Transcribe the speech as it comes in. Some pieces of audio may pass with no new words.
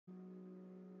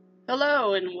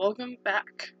Hello and welcome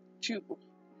back to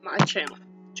my channel.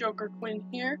 Joker Quinn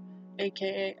here,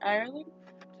 aka Ireland.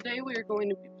 Today we are going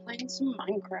to be playing some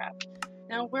Minecraft.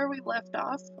 Now where we left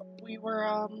off, we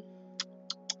were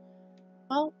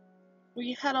well,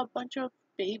 we had a bunch of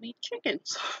baby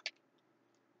chickens.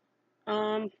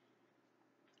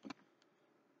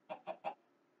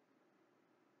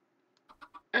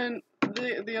 And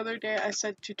the other day I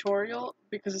said tutorial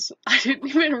because I didn't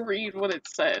even read what it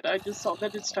said. I just saw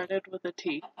that it started with a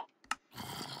T.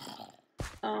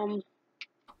 I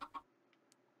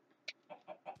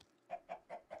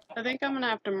think I'm gonna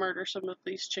have to murder some of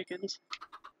these chickens.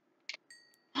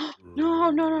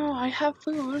 No, I have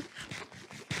food.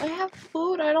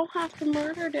 I don't have to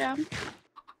murder them.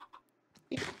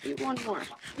 Eat one more.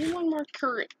 Eat one more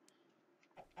curry.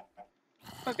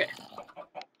 Okay.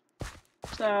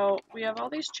 So, we have all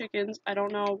these chickens. I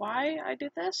don't know why I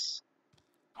did this.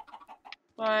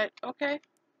 But, okay.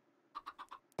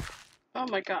 Oh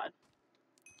my god.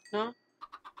 No?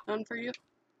 None for you?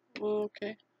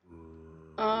 Okay.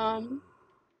 Oh,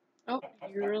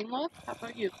 you're in love? How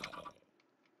about you?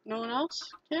 No one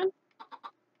else can?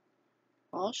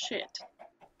 Oh shit.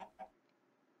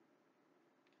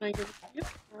 Can I give it to you?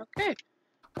 Okay.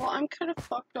 Well, I'm kind of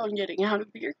fucked on getting out of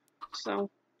here.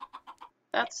 So,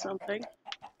 that's something.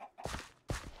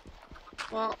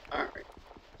 Well, alright.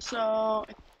 So,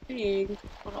 I think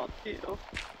what I'll do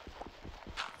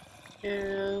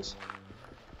is,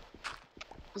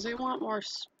 because they want more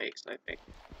space, I think.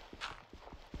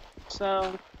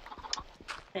 So,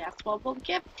 that's what we'll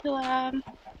give to them.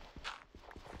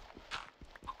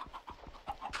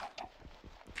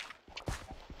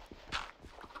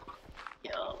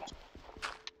 Yo.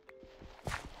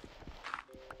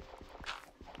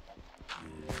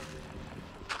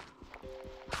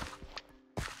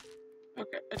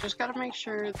 Okay, I just gotta make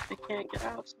sure that they can't get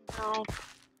out somehow.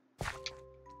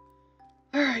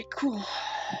 Alright, cool.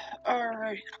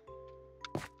 Alright.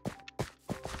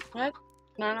 What?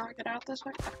 Can I not get out this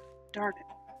way? Oh, darn it.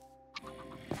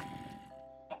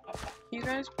 Can you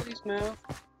guys please move?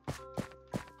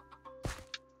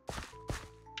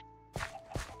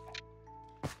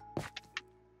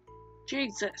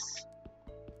 Jesus.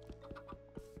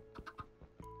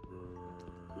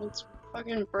 Let's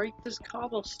fucking break this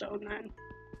cobblestone then.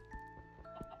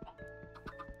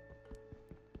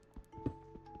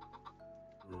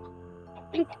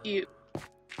 Thank you.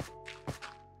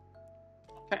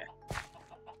 Okay.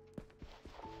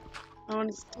 Oh, and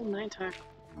it's still nighttime.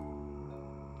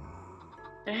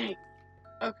 Dang.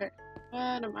 Okay.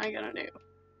 What am I gonna do?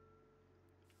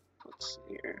 Let's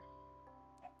see here.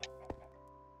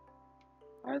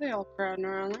 Why are they all crowding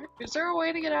around there? Is there a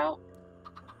way to get out?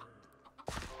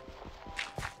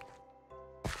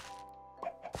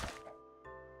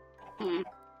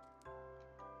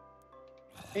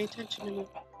 Pay attention to me.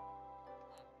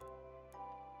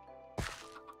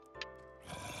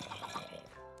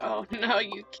 Oh, no,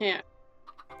 you can't.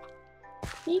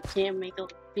 You can't make a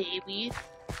baby.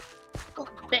 A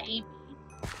baby.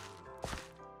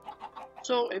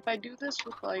 So, if I do this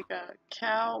with, like, a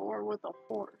cow or with a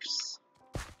horse.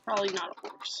 Probably not a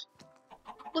horse.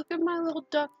 Look at my little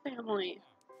duck family.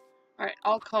 Alright,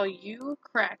 I'll call you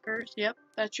Crackers. Yep,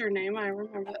 that's your name. I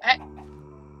remember that. Hey!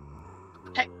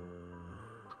 Hey!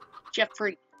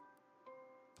 Jeffrey.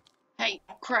 Hey,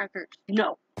 Crackers.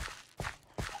 No.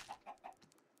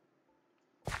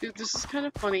 Dude, this is kind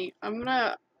of funny. I'm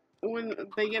gonna, when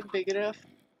they get big enough,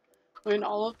 when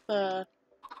all of the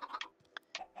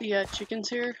chickens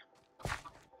here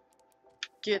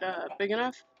get big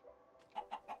enough.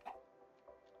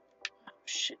 Oh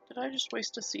shit, did I just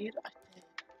waste a seed? I did.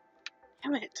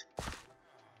 Damn it.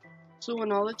 So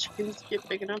when all the chickens get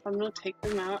big enough, I'm gonna take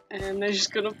them out and they're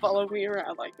just gonna follow me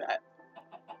around like that.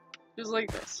 Just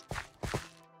like this.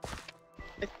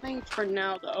 I think for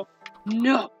now though.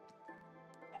 No!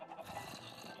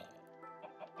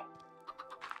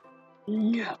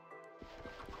 No!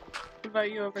 What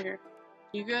about you over here?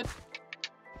 You good?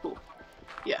 Cool.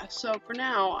 Yeah, so for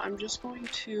now, I'm just going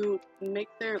to make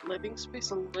their living space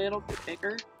a little bit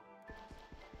bigger.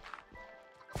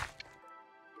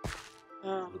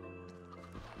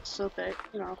 So that,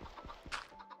 you know.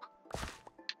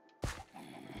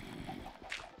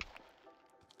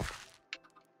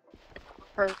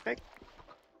 Perfect.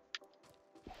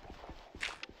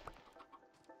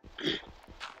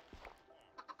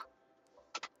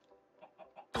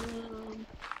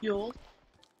 You'll.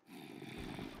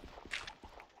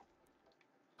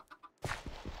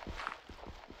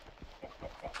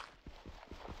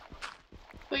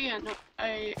 But yeah, no,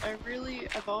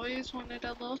 I've always wanted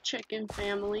a little chicken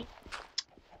family.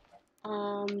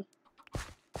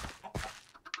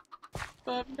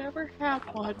 but I've never had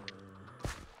one.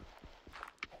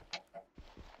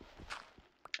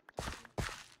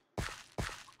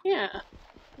 Yeah,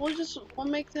 we'll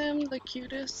make them the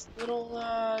cutest little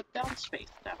downspace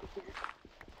down here.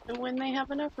 And when they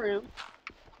have enough room,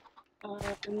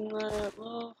 and the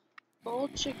little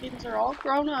chickens are all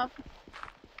grown up,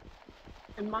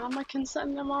 and Mama can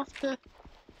send them off to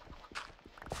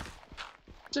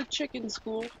chicken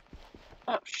school.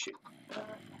 Oh shoot!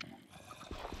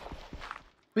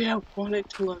 We don't want it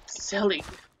to look silly.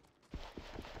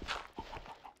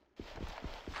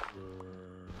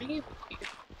 Maybe.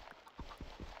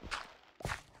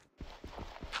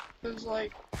 Cause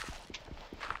like,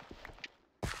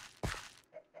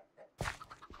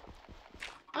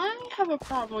 I have a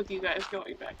problem with you guys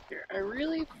going back here. I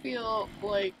really feel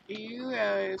like you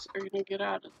guys are gonna get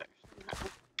out of there somehow.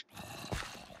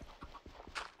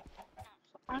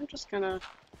 So I'm just gonna,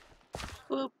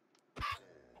 whoop.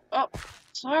 Oh,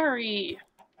 sorry.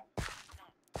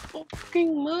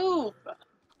 Fucking move.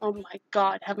 Oh my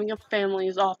god, having a family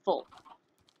is awful.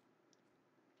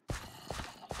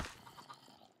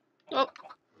 Oh,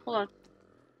 hold on.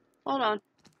 Hold on.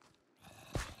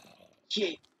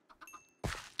 Yeah.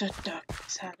 The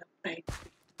ducks had a baby.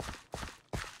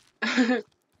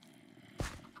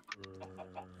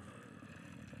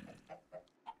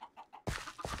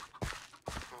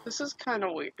 This is kind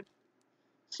of weird.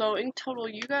 So in total,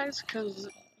 you guys, because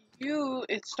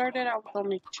it started out with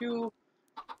only 2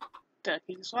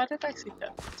 duckies. Why did I say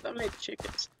duckies? I made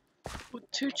chickens.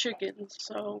 With 2 chickens.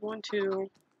 So 1,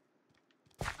 2,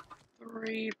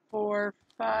 3, 4,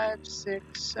 5,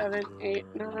 6, 7,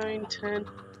 8, 9, 10,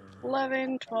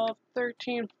 11, 12,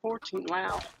 13, 14.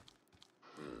 Wow.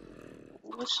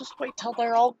 Let's just wait till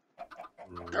they're all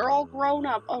grown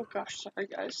up. Oh gosh, sorry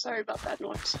guys. Sorry about that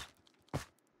noise.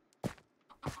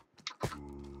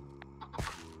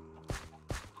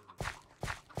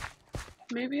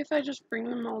 Maybe if I just bring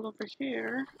them all over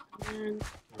here and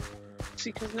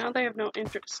see, because now they have no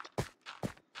interest.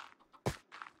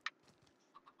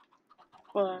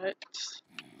 But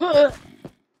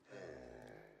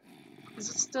is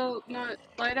it still not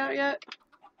light out yet?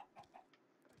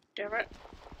 Damn it.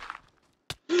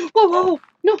 Whoa, whoa, whoa,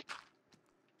 no!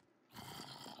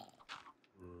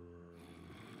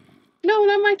 No,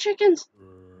 not my chickens!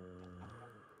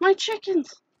 My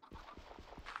chickens!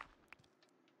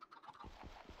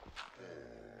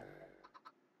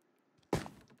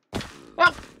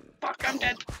 Oh, fuck, I'm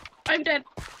dead. I'm dead.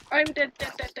 I'm dead,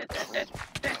 dead, dead, dead, dead, dead,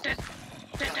 dead, dead,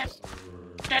 dead, dead,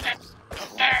 dead,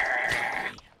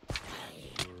 dead.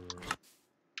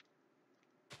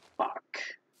 Fuck.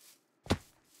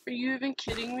 Are you even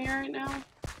kidding me right now?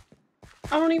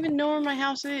 I don't even know where my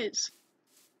house is.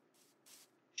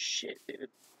 Shit, dude.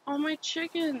 All my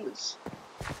chickens.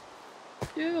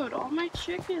 Dude, all my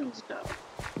chickens, though.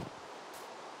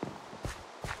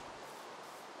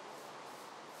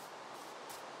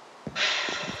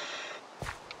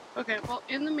 Okay, well,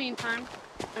 in the meantime,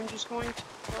 I'm just going to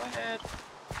go ahead,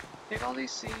 take all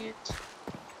these seeds,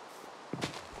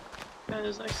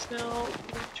 because I still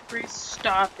need to raise.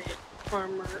 Stop it,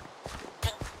 farmer.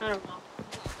 I don't know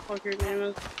what your name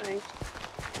is, thanks.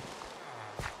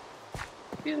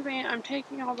 Excuse me, I'm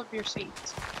taking all of your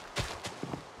seeds.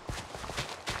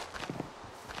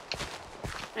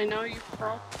 I know you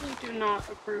probably do not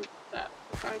approve of that,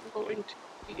 but I'm going to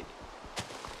eat it.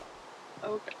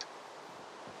 Okay.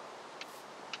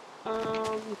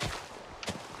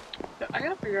 I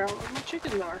gotta figure out where my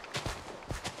chickens are.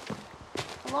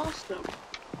 I lost them.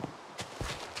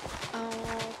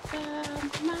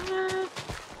 Open my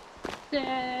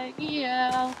day,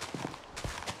 yeah.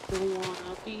 Don't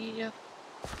wanna be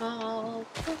all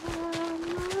by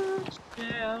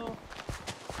myself.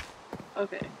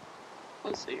 Okay,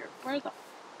 let's see here. Where the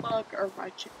fuck are my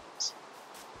chickens?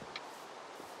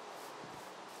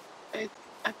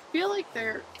 I feel like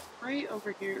they're right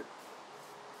over here.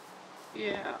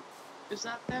 Yeah. Is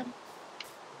that them?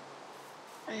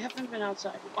 I haven't been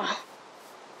outside in a while.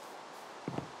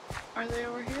 Are they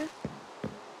over here?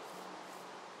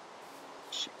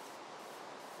 Shit.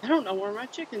 I don't know where my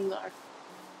chickens are.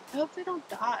 I hope they don't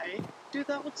die. Dude,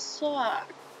 that would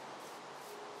suck.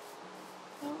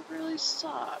 That would really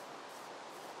suck.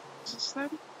 Is this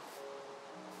them?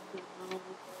 No.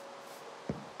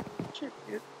 Shit,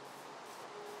 dude.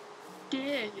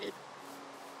 Dead.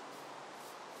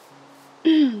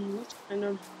 Let's find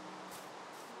them.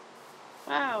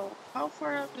 Wow, how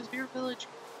far out does your village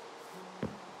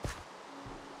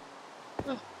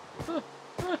go?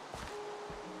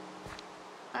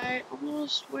 I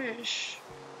almost wish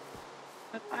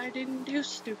that I didn't do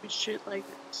stupid shit like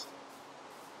this.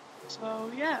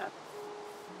 So, yeah.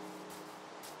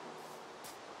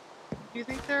 Do you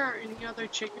think there are any other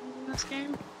chickens in this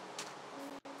game?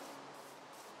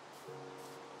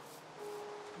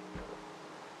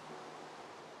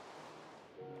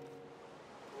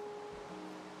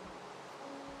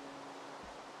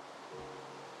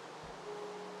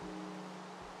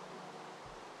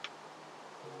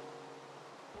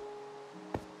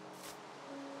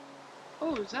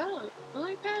 Oh, is that a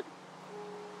lily pad?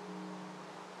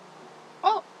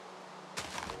 Oh!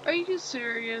 Are you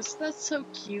serious? That's so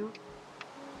cute.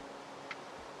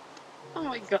 Oh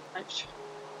my gosh.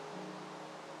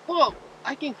 Whoa!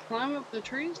 I can climb up the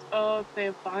trees? Oh, if they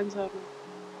have vines on them.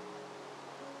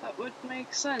 That would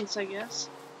make sense, I guess.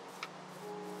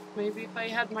 Maybe if I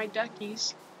had my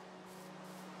duckies.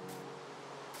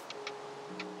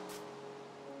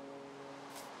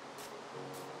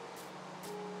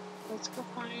 Let's go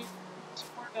find some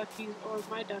more duckies, or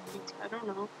my duckies, I don't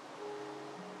know.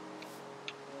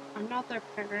 I'm not their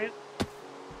parent.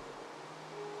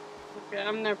 Okay,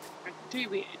 I'm their parent.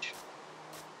 TBH.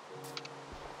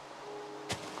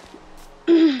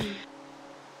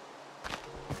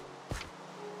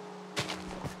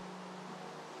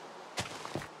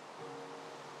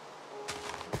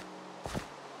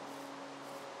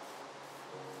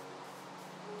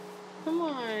 Come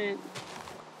on.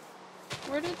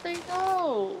 Where did they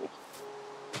go?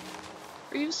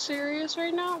 Are you serious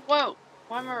right now? Whoa!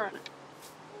 Why am I running?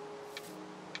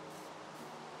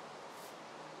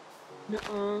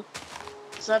 Nuh-uh.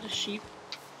 Is that a sheep?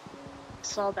 I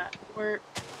saw that. Where?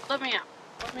 Let me out.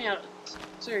 Let me out of this.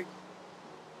 Seriously.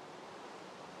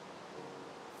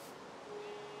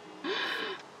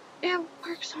 It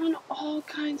works on all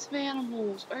kinds of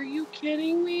animals. Are you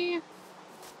kidding me?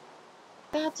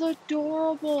 That's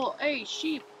adorable. Hey,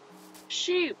 sheep.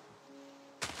 Sheep.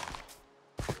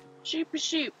 Sheep is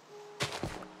sheep.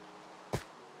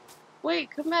 Wait,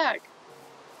 come back.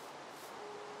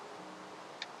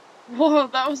 Whoa,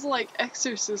 that was like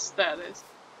exorcist status.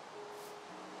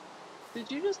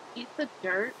 Did you just eat the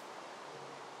dirt?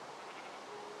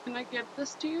 Can I give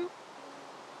this to you?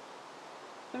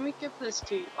 Let me give this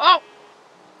to you. Oh!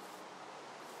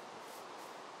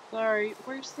 Sorry,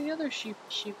 where's the other sheep?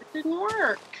 Sheep, it didn't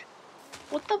work.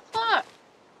 What the fuck?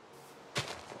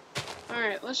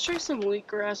 Alright, let's try some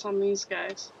wheatgrass on these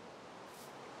guys.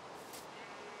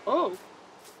 Oh.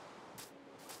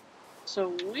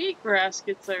 So wheatgrass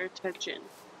gets their attention.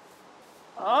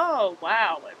 Oh,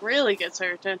 wow, it really gets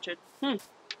their attention. Hmm.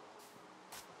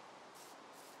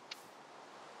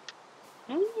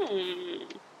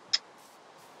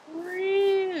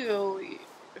 Really?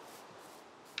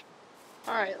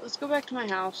 Alright, let's go back to my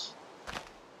house.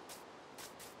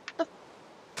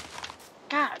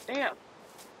 God damn.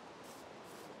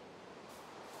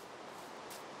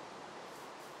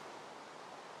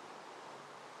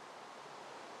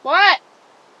 What?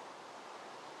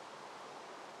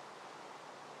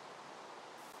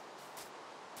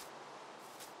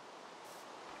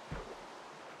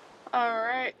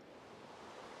 Alright.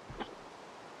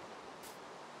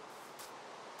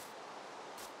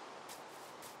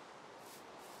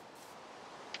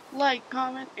 Like,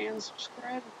 comment, and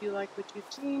subscribe if you like what you've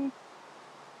seen.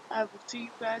 I will see you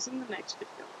guys in the next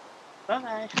video.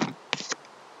 Bye-bye.